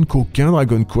longue tartine, qu'aucun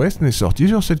Dragon Quest n'est sorti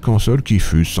sur cette console qui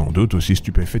fut sans doute aussi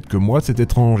stupéfaite que moi de cet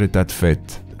étrange état de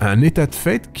fait. Un état de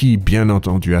fait qui, bien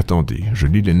entendu, attendez, je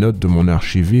lis les notes de mon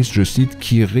archiviste, je cite «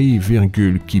 qui rit,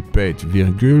 virgule, qui pète,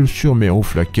 virgule, sur mes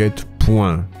rouflaquettes,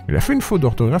 point ». Il a fait une faute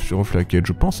d'orthographe sur rouflaquette,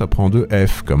 je pense à prendre 2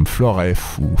 F comme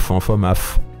Floref ou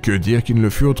Fanfomaf. Que dire qu'il ne le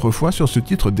fut autrefois sur ce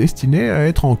titre destiné à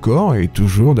être encore et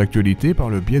toujours d'actualité par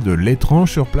le biais de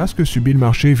l'étrange surplace que subit le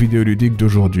marché vidéoludique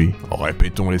d'aujourd'hui.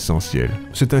 Répétons l'essentiel.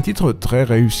 C'est un titre très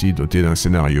réussi, doté d'un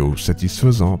scénario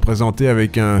satisfaisant, présenté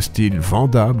avec un style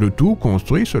vendable, tout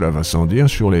construit, cela va sans dire,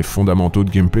 sur les fondamentaux de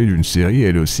gameplay d'une série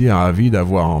elle aussi ravie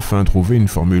d'avoir enfin trouvé une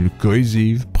formule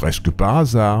cohésive, presque par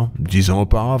hasard, 10 ans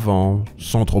auparavant,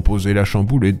 sans trop oser la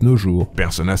chambouler de nos jours.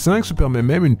 Persona 5 se permet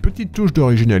même une petite touche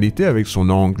d'originalité avec son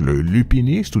angle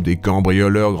lupiniste où des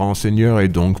cambrioleurs grands seigneurs et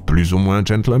donc plus ou moins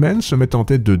gentlemen se mettent en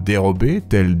tête de dérober,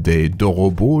 tels des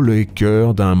dorobos, les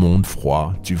cœurs d'un monde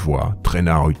froid, tu vois, très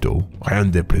Naruto. Rien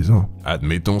de déplaisant.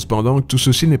 Admettons cependant que tout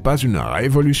ceci n'est pas une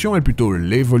révolution, mais plutôt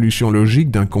l'évolution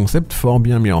logique d'un concept fort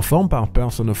bien mis en forme par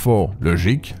Persona 4.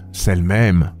 Logique, c'est le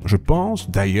même. Je pense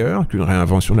d'ailleurs qu'une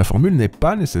réinvention de la formule n'est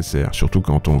pas nécessaire, surtout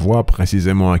quand on voit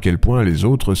précisément à quel point les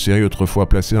autres séries autrefois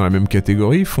placées dans la même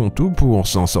catégorie font tout pour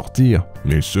s'en sortir.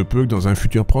 Mais il se peut que dans un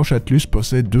futur proche, Atlus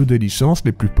possède deux des licences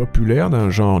les plus populaires d'un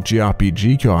genre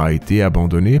JRPG qui aura été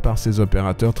abandonné par ses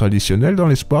opérateurs traditionnels dans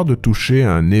l'espoir de toucher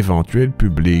un éventuel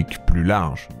public plus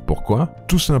large. Pourquoi?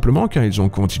 Tout simplement car ils ont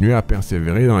continué à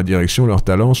persévérer dans la direction où leurs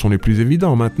talents sont les plus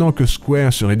évidents. Maintenant que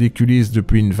Square se ridiculise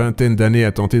depuis une vingtaine d'années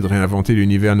à tenter de réinventer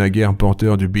l'univers naguère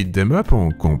porteur du beat 'em up,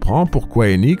 on comprend pourquoi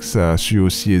Enix a su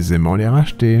aussi aisément les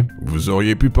racheter. Vous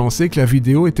auriez pu penser que la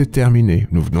vidéo était terminée.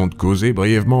 Nous venons de causer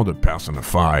brièvement de Persona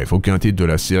 5. Aucun titre de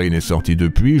la série n'est sorti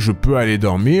depuis. Je peux aller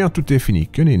dormir, tout est fini.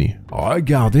 Que nenni.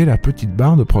 Regardez la petite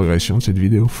barre de progression de cette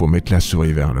vidéo. Faut mettre la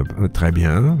souris vers le bas. Très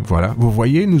bien. Voilà. Vous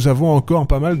voyez, nous avons encore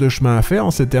pas mal de chemin à faire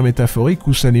en ces termes métaphoriques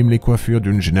où s'animent les coiffures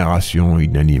d'une génération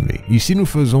inanimée. Ici, nous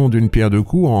faisons d'une pierre deux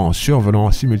coups en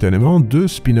survolant simultanément deux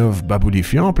spin-offs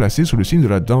baboulifiants placés sous le signe de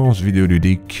la danse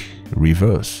vidéoludique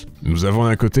reverse. Nous avons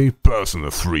d'un côté Persona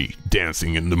 3,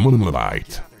 Dancing in the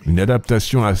Moonlight. Une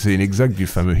adaptation assez inexacte du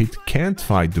fameux hit Can't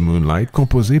Fight the Moonlight,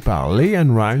 composé par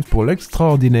Leanne Rimes pour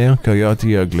l'extraordinaire Coyote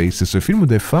Ugly. C'est ce film où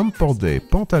des femmes portent des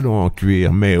pantalons en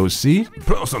cuir, mais aussi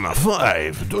Persona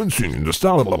 5, Dancing in the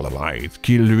Starlight,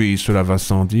 qui lui, cela va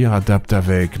sans dire, adapte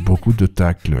avec beaucoup de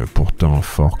tacle, pourtant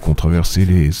fort controversé,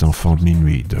 les enfants de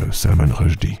minuit de Salman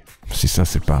Rushdie. Si ça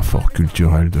c'est pas fort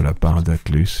culturel de la part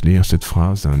d'Atlus, lire cette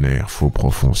phrase d'un air faux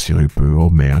profond sirupeux, oh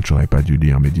merde, j'aurais pas dû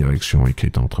lire mes directions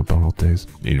écrites entre parenthèses.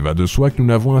 Il va de soi que nous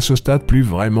n'avons à ce stade plus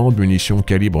vraiment de munitions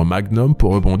calibre Magnum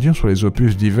pour rebondir sur les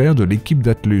opus divers de l'équipe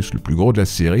d'Atlus. Le plus gros de la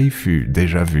série fut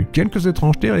déjà vu. Quelques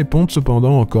étrangetés répondent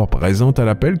cependant encore présentes à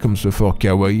l'appel comme ce fort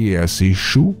kawaii et assez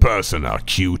chou Persona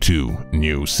Q2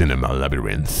 New Cinema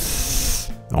Labyrinth.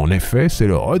 En effet, c'est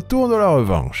le retour de la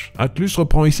revanche. Atlus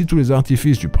reprend ici tous les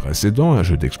artifices du précédent, un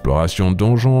jeu d'exploration de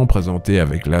donjons présenté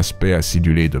avec l'aspect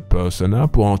acidulé de Persona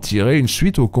pour en tirer une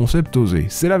suite au concept osé.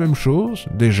 C'est la même chose,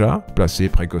 déjà, placé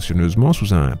précautionneusement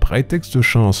sous un prétexte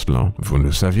chancelant. Vous ne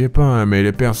le saviez pas, hein, mais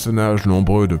les personnages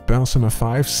nombreux de Persona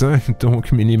 5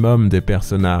 donc minimum des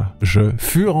personnages,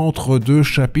 furent entre deux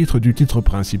chapitres du titre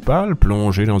principal,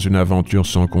 plongés dans une aventure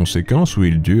sans conséquence où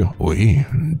ils durent,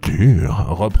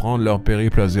 reprendre leur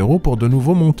périple à zéro pour de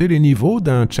nouveau monter les niveaux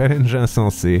d'un challenge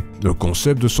insensé. Le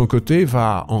concept de son côté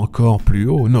va encore plus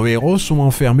haut. Nos héros sont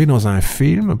enfermés dans un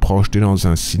film, projeté dans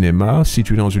un cinéma,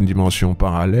 situé dans une dimension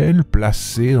parallèle,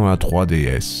 placé dans la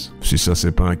 3DS. Si ça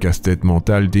c'est pas un casse-tête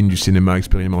mental digne du cinéma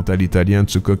expérimental italien de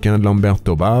ce coquin de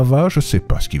Lamberto Bava, je sais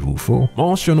pas ce qu'il vous faut.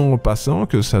 Mentionnons en passant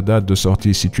que sa date de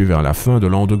sortie située vers la fin de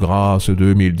l'an de grâce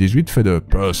 2018 fait de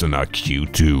Persona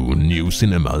Q2 New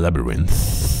Cinema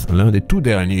Labyrinth l'un des tout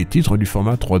derniers titres du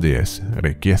format 3DS,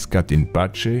 Requiescat in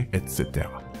Pace, etc.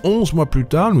 11 mois plus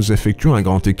tard, nous effectuons un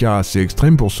grand écart assez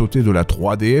extrême pour sauter de la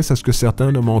 3DS à ce que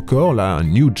certains nomment encore la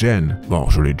New Gen. Bon,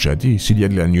 je l'ai déjà dit, s'il y a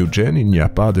de la New Gen, il n'y a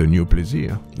pas de New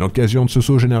Plaisir. L'occasion de ce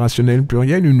saut générationnel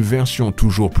pluriel, une version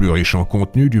toujours plus riche en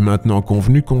contenu du maintenant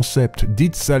convenu concept.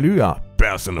 Dites salut à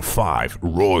Persona 5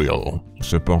 Royal.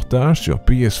 Ce portage sur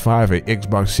PS5 et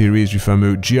Xbox Series du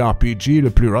fameux JRPG le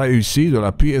plus réussi de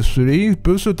la PS3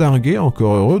 peut se targuer,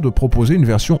 encore heureux, de proposer une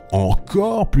version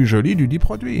encore plus jolie du dit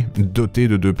produit. Doté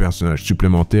de deux personnages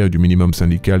supplémentaires et du minimum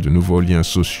syndical de nouveaux liens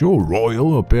sociaux, Royal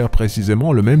opère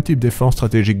précisément le même type d'effort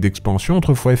stratégique d'expansion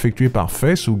autrefois effectué par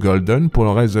Face ou Golden pour le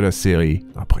reste de la série.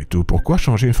 Après tout, pourquoi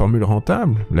changer une formule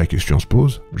rentable? La question se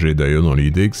pose. J'ai d'ailleurs dans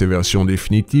l'idée que ces versions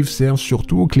définitives servent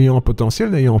surtout aux clients potentiels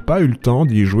n'ayant pas eu le temps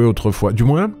d'y jouer autrefois fois. Du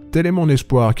moins, tel est mon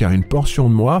espoir, car une portion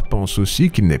de moi pense aussi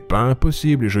qu'il n'est pas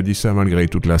impossible, et je dis ça malgré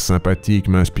toute la sympathie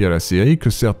que m'inspire la série, que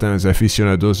certains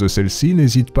aficionados de celle-ci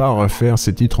n'hésitent pas à refaire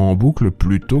ces titres en boucle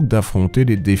plutôt que d'affronter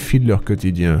les défis de leur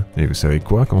quotidien. Et vous savez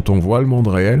quoi, quand on voit le monde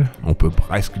réel, on peut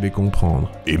presque les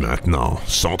comprendre. Et maintenant,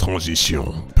 sans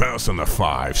transition, Persona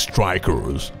 5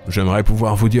 Strikers. J'aimerais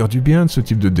pouvoir vous dire du bien de ce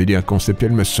type de délire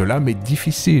conceptuel, mais cela m'est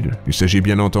difficile. Il s'agit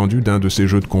bien entendu d'un de ces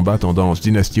jeux de combat tendance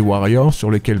Dynasty Warrior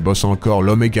sur lesquels bosse encore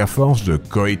l'Omega Force de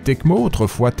Koei Tecmo,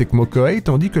 autrefois Tecmo Koei,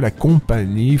 tandis que la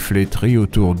compagnie flétrit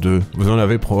autour d'eux. Vous en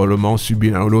avez probablement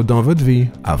subi l'un ou l'autre dans votre vie,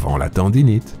 avant la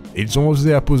tendinite. Ils ont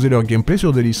osé apposer leur gameplay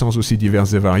sur des licences aussi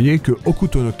diverses et variées que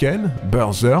Hokuto no Ken,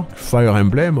 Berserk, Fire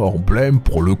Emblem, Emblem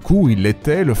pour le coup il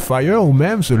était, le Fire ou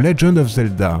même The Legend of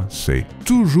Zelda. C'est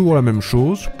toujours la même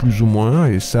chose, plus ou moins,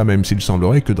 et ça même s'il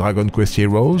semblerait que Dragon Quest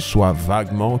Heroes soit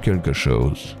vaguement quelque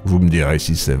chose. Vous me direz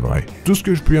si c'est vrai. Tout ce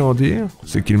que je puis en dire,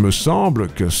 c'est qu'il me semble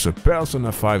que ce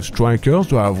Persona 5 Strikers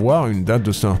doit avoir une date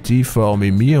de sortie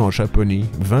formée en japonais.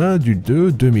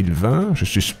 20/2/2020, je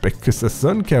suspecte que ça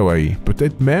sonne kawaii.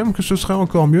 Peut-être même que ce serait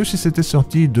encore mieux si c'était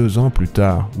sorti 2 ans plus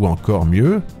tard. Ou encore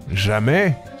mieux,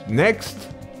 jamais. Next!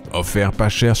 Offert pas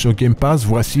cher sur Game Pass,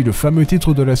 voici le fameux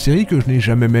titre de la série que je n'ai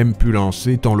jamais même pu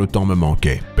lancer tant le temps me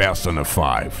manquait. Persona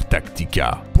 5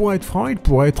 Tactica. Pour être franc, il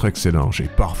pourrait être excellent. J'ai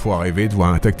parfois rêvé de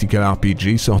voir un tactical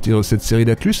RPG sortir de cette série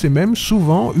d'Atlus et même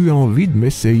souvent eu envie de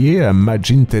m'essayer à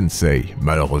Megami Tensei.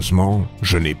 Malheureusement,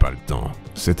 je n'ai pas le temps.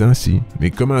 C'est ainsi, mais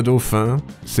comme un dauphin,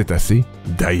 c'est assez.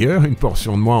 D'ailleurs, une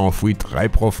portion de moi enfouie très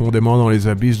profondément dans les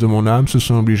abysses de mon âme se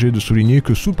sent obligée de souligner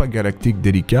que Super Galactic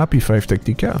Delica puis 5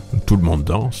 Tactica, tout le monde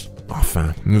danse. Enfin,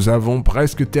 nous avons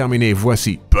presque terminé,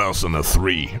 voici Persona 3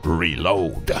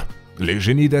 Reload. Les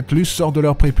génies d'Atlus sortent de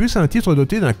leur prépuce un titre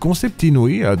doté d'un concept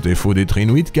inouï, à défaut d'être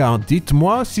inuit, car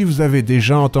dites-moi si vous avez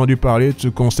déjà entendu parler de ce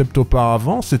concept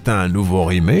auparavant, c'est un nouveau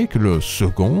remake, le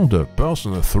second de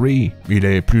Persona 3. Il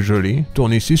est plus joli,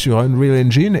 tourne ici sur Unreal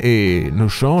Engine et ne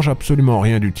change absolument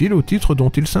rien d'utile au titre dont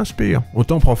il s'inspire.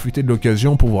 Autant profiter de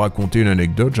l'occasion pour vous raconter une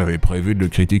anecdote, j'avais prévu de le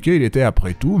critiquer, il était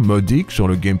après tout modique sur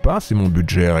le Game Pass et mon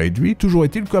budget réduit, toujours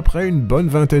est-il qu'après une bonne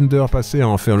vingtaine d'heures passées à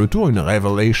en faire le tour, une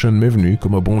Revelation m'est venue,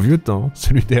 comme au bon vieux temps.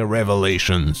 Celui des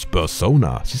Revelations,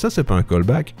 Persona. Si ça c'est pas un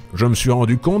callback, je me suis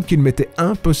rendu compte qu'il m'était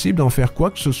impossible d'en faire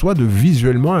quoi que ce soit de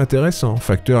visuellement intéressant.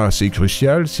 Facteur assez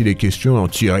crucial s'il est question d'en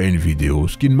tirer une vidéo,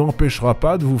 ce qui ne m'empêchera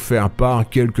pas de vous faire part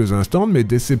quelques instants de mes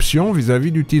déceptions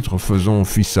vis-à-vis du titre. Faisons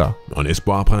fi ça. Mon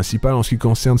espoir principal en ce qui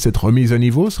concerne cette remise à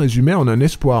niveau se résumait en un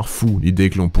espoir fou. L'idée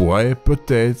que l'on pourrait,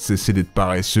 peut-être, cesser d'être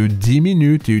paresseux 10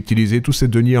 minutes et utiliser tous ces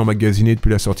deniers emmagasinés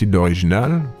depuis la sortie de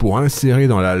l'original pour insérer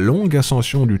dans la longue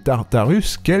ascension du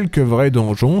Tartarus quelques vrais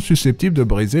donjons susceptibles de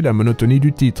briser la monotonie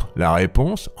du titre. La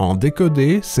réponse, en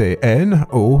décodé, c'est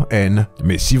N-O-N.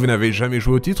 Mais si vous n'avez jamais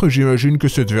joué au titre, j'imagine que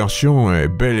cette version est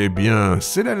bel et bien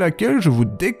celle à laquelle je vous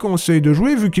déconseille de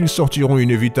jouer vu qu'ils sortiront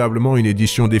inévitablement une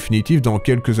édition définitive dans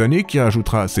quelques années qui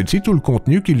ajoutera à celle-ci tout le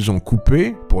contenu qu'ils ont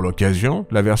coupé, pour l'occasion,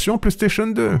 la version PlayStation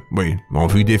 2. Oui, en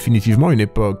vue définitivement une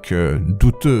époque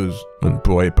douteuse. On ne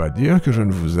pourrait pas dire que je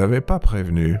ne vous avais pas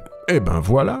prévenu. Et ben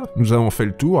voilà, nous avons fait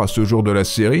le tour à ce jour de la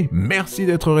série. Merci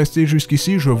d'être resté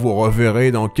jusqu'ici, je vous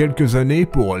reverrai dans quelques années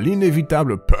pour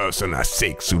l'inévitable Persona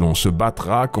 6 où l'on se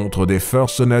battra contre des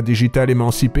Persona digitales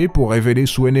émancipées pour révéler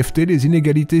sous NFT les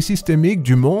inégalités systémiques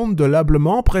du monde de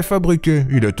l'habillement préfabriqué.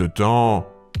 Il était temps.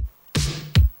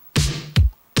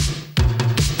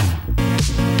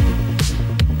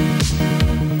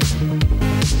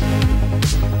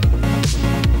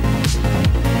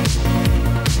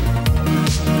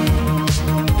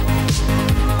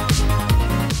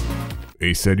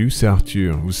 Et salut, c'est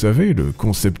Arthur. Vous savez, le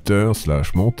concepteur,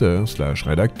 / monteur, /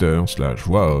 rédacteur, /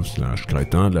 voix off, /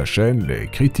 crétin de la chaîne, les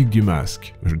critiques du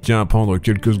masque. Je tiens à prendre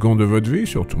quelques secondes de votre vie,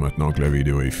 surtout maintenant que la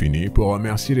vidéo est finie, pour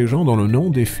remercier les gens dont le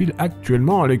nom défile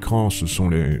actuellement à l'écran. Ce sont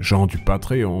les gens du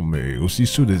Patreon, mais aussi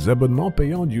ceux des abonnements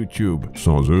payants de YouTube.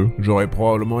 Sans eux, j'aurais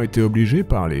probablement été obligé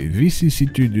par les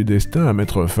vicissitudes du destin à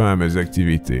mettre fin à mes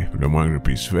activités. Le moins que je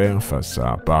puisse faire face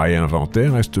à pareil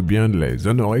inventaire reste bien de les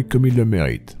honorer comme ils le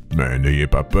méritent. Mais n'ayez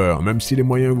pas peur, même si les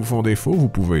moyens vous font défaut, vous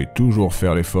pouvez toujours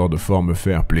faire l'effort de me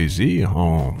faire plaisir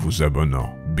en vous abonnant.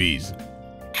 Bise.